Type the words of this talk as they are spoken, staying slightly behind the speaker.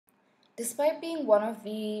Despite being one of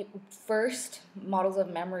the first models of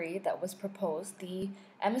memory that was proposed, the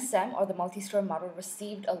MSM or the multi-story model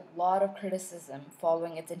received a lot of criticism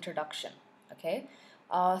following its introduction. Okay,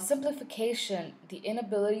 simplification, the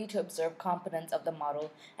inability to observe competence of the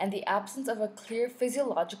model, and the absence of a clear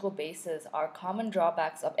physiological basis are common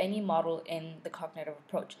drawbacks of any model in the cognitive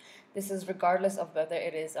approach. This is regardless of whether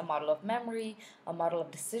it is a model of memory, a model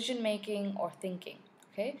of decision making, or thinking.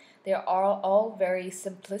 Okay, they are all very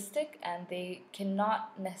simplistic and they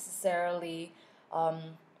cannot necessarily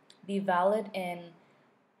be valid in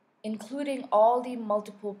including all the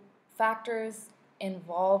multiple factors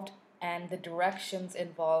involved and the directions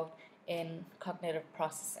involved in cognitive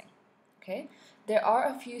processing. Okay, there are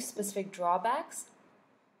a few specific drawbacks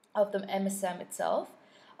of the MSM itself.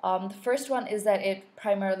 The first one is that it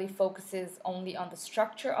primarily focuses only on the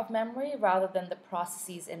structure of memory rather than the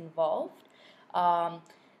processes involved. Um,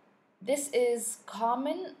 this is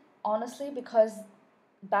common, honestly, because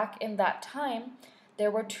back in that time, there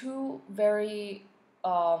were two very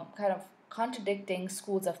kind of contradicting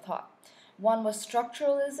schools of thought. One was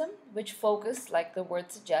structuralism, which focused, like the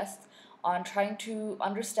word suggests, on trying to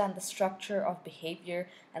understand the structure of behavior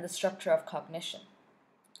and the structure of cognition.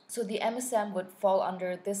 So the MSM would fall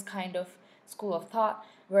under this kind of school of thought,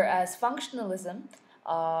 whereas functionalism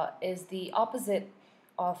is the opposite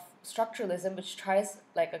of structuralism, which tries,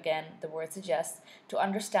 like again the word suggests, to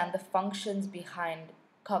understand the functions behind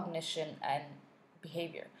cognition and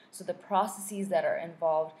behavior. So the processes that are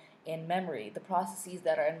involved in memory, the processes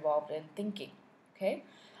that are involved in thinking. Okay,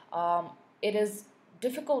 it is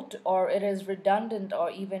difficult or it is redundant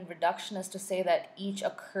or even reductionist to say that each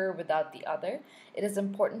occur without the other. It is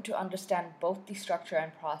important to understand both the structure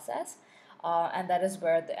and process, and that is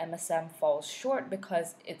where the MSM falls short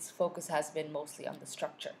because its focus has been mostly on the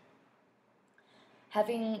structure.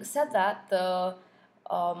 Having said that, the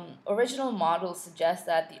original model suggests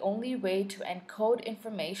that the only way to encode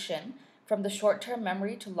information from the short-term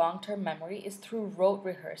memory to long-term memory is through rote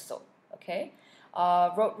rehearsal. Okay,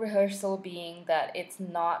 rote rehearsal being that it's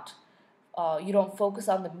not you don't focus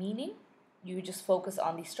on the meaning, you just focus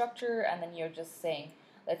on the structure, and then you're just saying,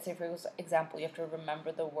 let's say for example, you have to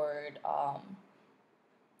remember the word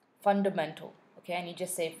fundamental. Okay, and you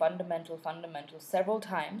just say fundamental, fundamental several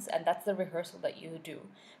times, and that's the rehearsal that you do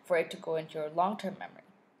for it to go into your long-term memory.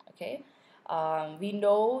 Okay, we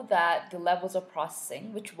know that the levels of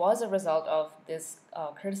processing, which was a result of this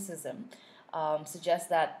criticism, suggests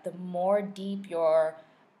that the more deep your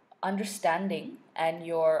understanding and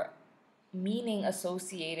your meaning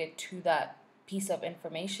associated to that piece of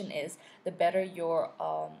information is, the better your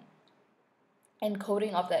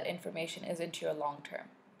encoding of that information is into your long term.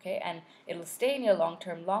 Okay, and it'll stay in your long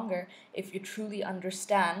term longer if you truly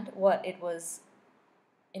understand what it was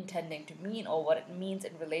intending to mean or what it means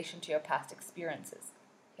in relation to your past experiences.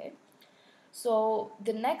 Okay, so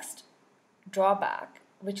the next drawback,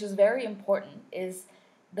 which is very important, is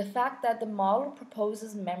the fact that the model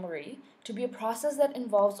proposes memory to be a process that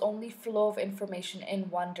involves only flow of information in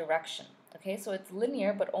one direction. Okay, so it's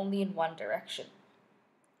linear but only in one direction.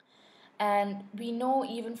 And we know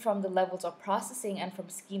even from the levels of processing and from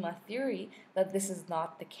schema theory that this is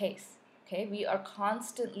not the case. Okay, we are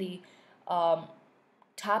constantly um,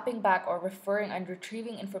 tapping back or referring and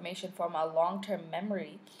retrieving information from our long-term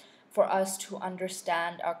memory for us to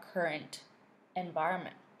understand our current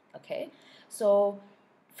environment. Okay, so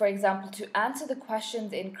for example, to answer the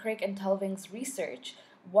questions in Craig and Telving's research,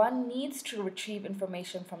 one needs to retrieve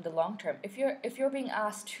information from the long term. If you're being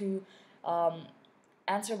asked to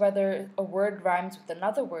answer whether a word rhymes with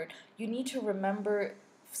another word, you need to remember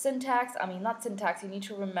syntax. I mean, not syntax. You need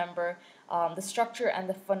to remember the structure and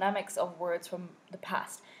the phonemics of words from the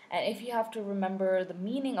past. And if you have to remember the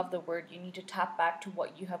meaning of the word, you need to tap back to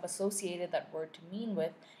what you have associated that word to mean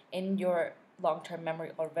with in your long-term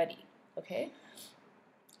memory already. Okay?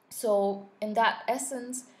 So, in that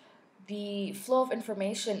essence, the flow of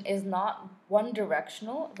information is not one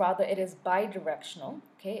directional, rather, it is bidirectional.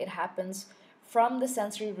 Okay? It happens from the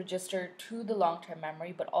sensory register to the long-term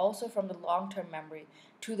memory, but also from the long-term memory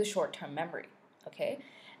to the short-term memory. Okay,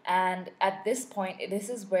 and at this point, this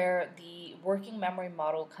is where the working memory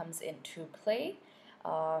model comes into play.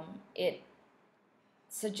 It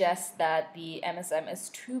suggests that the MSM is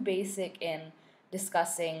too basic in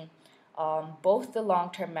discussing both the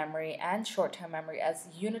long-term memory and short-term memory as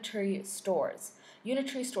unitary stores.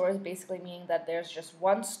 Unitary stores basically meaning that there's just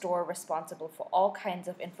one store responsible for all kinds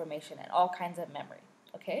of information and all kinds of memory.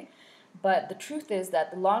 Okay, but the truth is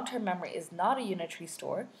that the long-term memory is not a unitary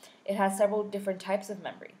store. It has several different types of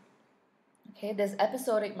memory. Okay, there's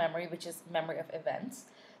episodic memory, which is memory of events.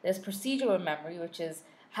 There's procedural memory, which is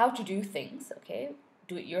how to do things, okay,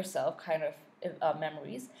 do it yourself kind of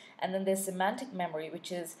memories. And then there's semantic memory,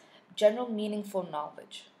 which is general meaningful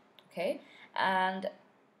knowledge, okay. And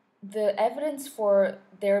the evidence for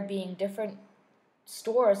there being different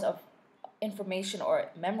stores of information or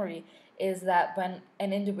memory is that when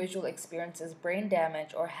an individual experiences brain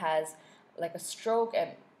damage or has like a stroke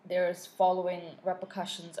and there's following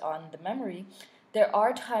repercussions on the memory, there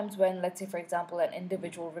are times when, let's say for example, an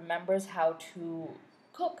individual remembers how to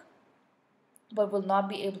cook but will not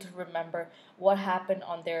be able to remember what happened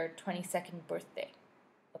on their 22nd birthday,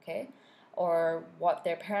 okay, or what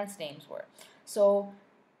their parents' names were. So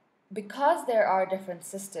because there are different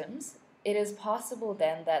systems, it is possible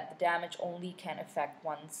then that the damage only can affect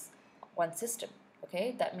one system,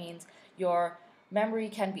 okay? That means your memory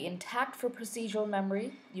can be intact for procedural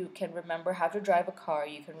memory. You can remember how to drive a car,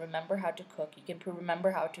 you can remember how to cook, you can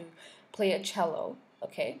remember how to play a cello,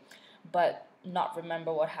 okay? But not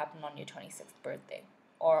remember what happened on your 26th birthday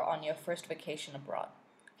or on your first vacation abroad,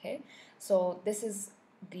 okay? So this is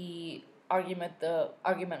the argument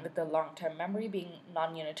with the long-term memory being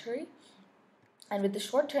non-unitary, and with the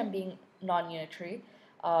short-term being non-unitary,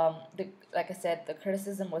 like I said, the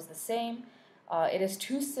criticism was the same. It is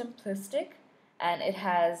too simplistic, and it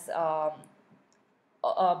has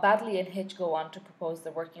Badley and Hitch go on to propose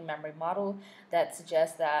the working memory model that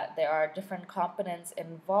suggests that there are different components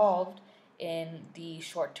involved in the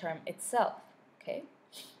short term itself. Okay,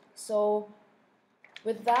 so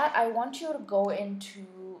with that, I want you to go into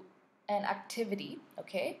an activity.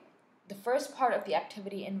 Okay, the first part of the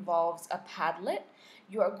activity involves a Padlet.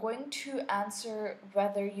 You are going to answer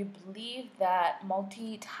whether you believe that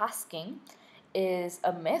multitasking is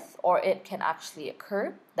a myth or it can actually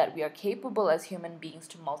occur, that we are capable as human beings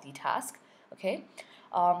to multitask, okay?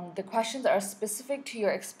 The questions are specific to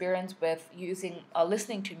your experience with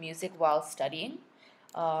listening to music while studying.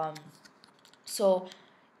 So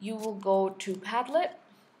you will go to Padlet.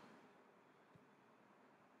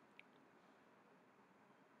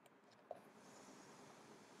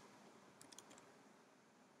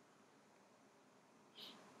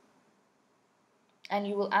 And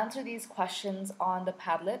you will answer these questions on the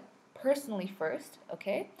Padlet personally first,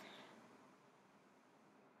 okay?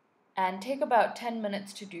 And take about 10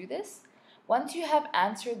 minutes to do this. Once you have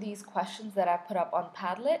answered these questions that I put up on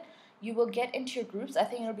Padlet, you will get into your groups. I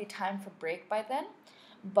think it'll be time for break by then.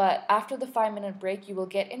 But after the 5-minute break, you will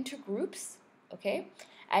get into groups, okay?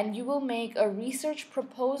 And you will make a research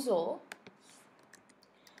proposal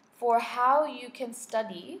for how you can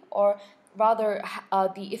study, or rather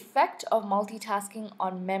the effect of multitasking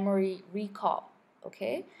on memory recall,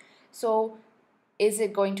 okay? So is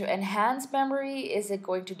it going to enhance memory? Is it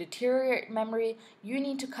going to deteriorate memory? You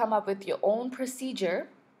need to come up with your own procedure,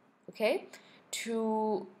 okay,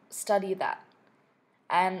 to study that.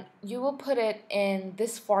 And you will put it in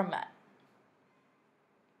this format.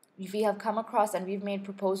 We have come across and we've made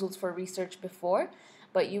proposals for research before,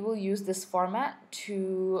 but you will use this format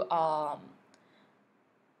to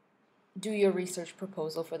do your research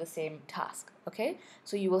proposal for the same task, okay?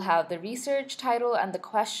 So you will have the research title and the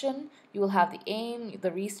question, you will have the aim,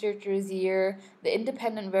 the researcher's year, the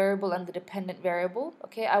independent variable and the dependent variable,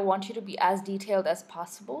 okay? I want you to be as detailed as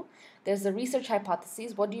possible. There's the research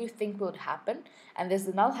hypothesis, what do you think would happen? And there's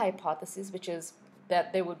the null hypothesis, which is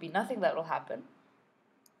that there would be nothing that will happen.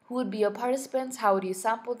 Who would be your participants? How would you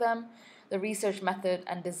sample them? The research method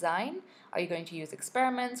and design. Are you going to use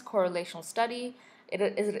experiments, correlational study?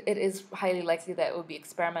 It is highly likely that it will be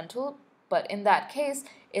experimental, but in that case,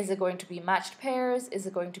 is it going to be matched pairs? Is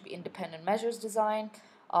it going to be independent measures design?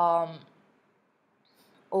 Or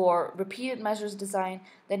repeated measures design?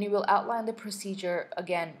 Then you will outline the procedure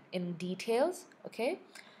again in details, okay?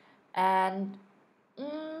 And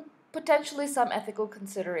potentially some ethical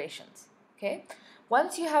considerations, okay?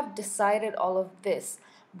 Once you have decided all of this,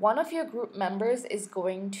 one of your group members is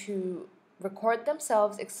going to record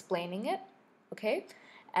themselves explaining it, okay?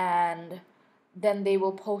 And then they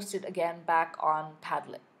will post it again back on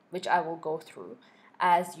Padlet, which I will go through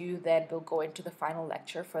as you then will go into the final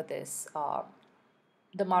lecture for this,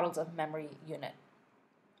 the Models of Memory unit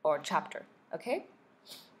or chapter, okay?